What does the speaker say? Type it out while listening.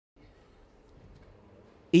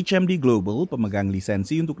HMD Global, pemegang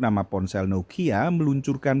lisensi untuk nama ponsel Nokia,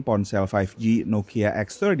 meluncurkan ponsel 5G Nokia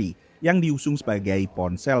X30 yang diusung sebagai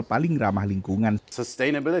ponsel paling ramah lingkungan.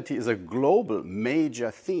 Sustainability is a global major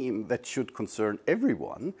theme that should concern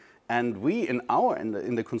everyone. And we in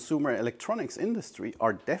the consumer electronics industry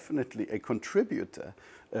are definitely a contributor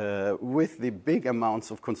with the big amounts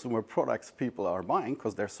of consumer products people are buying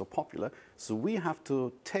because they're so popular. So we have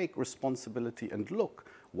to take responsibility and look,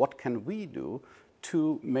 what can we do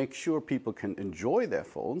to make sure people can enjoy their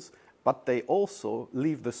phones, but they also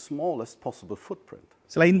leave the smallest possible footprint.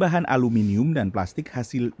 Selain bahan aluminium dan plastik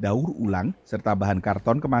hasil daur ulang, serta bahan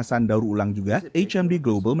karton kemasan daur ulang juga, HMD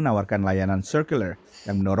Global menawarkan layanan circular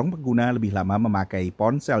yang mendorong pengguna lebih lama memakai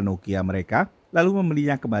ponsel Nokia mereka, lalu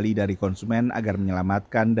membelinya kembali dari konsumen agar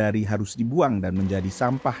menyelamatkan dari harus dibuang dan menjadi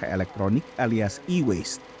sampah elektronik alias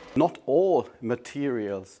e-waste. Not all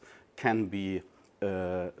materials can be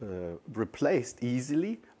replaced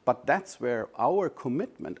easily, but that's where our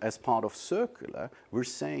commitment as part of circular, we're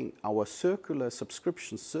saying our circular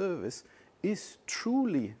subscription service is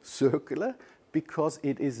truly circular because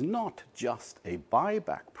it is not just a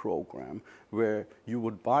buyback program where you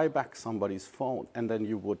would buy back somebody's phone and then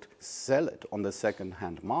you would sell it on the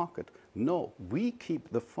second-hand market. No, we keep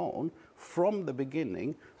the phone from the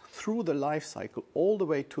beginning through the life cycle all the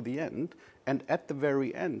way to the end, and at the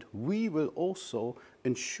very end we will also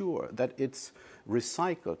ensure that it's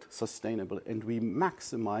recycled, sustainable, and we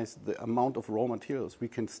maximize the amount of raw materials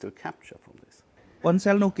we can still capture from this.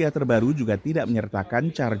 Ponsel Nokia terbaru juga tidak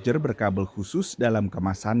menyertakan charger berkabel khusus dalam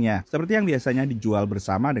kemasannya, seperti yang biasanya dijual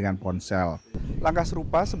bersama dengan ponsel. Langkah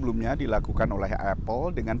serupa sebelumnya dilakukan oleh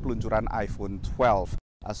Apple dengan peluncuran iPhone 12.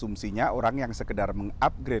 Asumsinya orang yang sekedar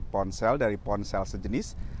mengupgrade ponsel dari ponsel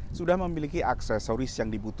sejenis sudah memiliki aksesoris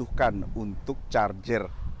yang dibutuhkan untuk charger.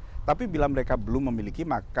 Tapi bila mereka belum memiliki,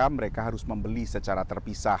 maka mereka harus membeli secara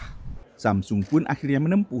terpisah. Samsung pun akhirnya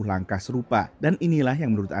menempuh langkah serupa, dan inilah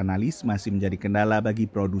yang menurut analis masih menjadi kendala bagi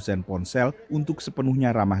produsen ponsel untuk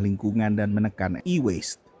sepenuhnya ramah lingkungan dan menekan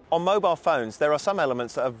e-waste. On mobile phones, there are some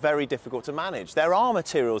elements that are very difficult to manage. There are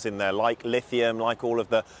materials in there like lithium, like all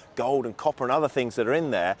of the gold and copper and other things that are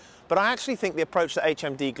in there. But I actually think the approach that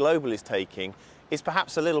HMD Global is taking is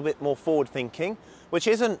perhaps a little bit more forward-thinking, which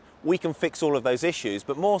isn't we can fix all of those issues,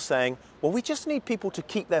 but more saying, well, we just need people to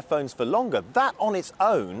keep their phones for longer. That on its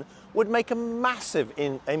own would make a massive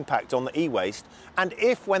impact on the e-waste. And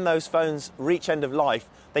if when those phones reach end of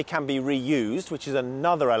life, they can be reused, which is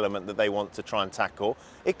another element that they want to try and tackle,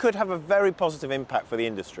 it could have a very positive impact for the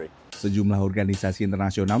industry. Sejumlah organisasi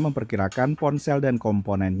internasional memperkirakan ponsel dan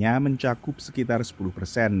komponennya mencakup sekitar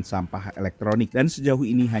 10% sampah elektronik, dan sejauh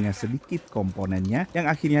ini hanya sedikit komponennya yang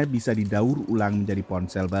akhirnya bisa didaur ulang menjadi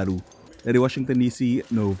ponsel baru. Dari Washington DC,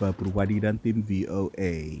 Nova Purwadi dan tim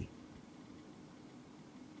VOA.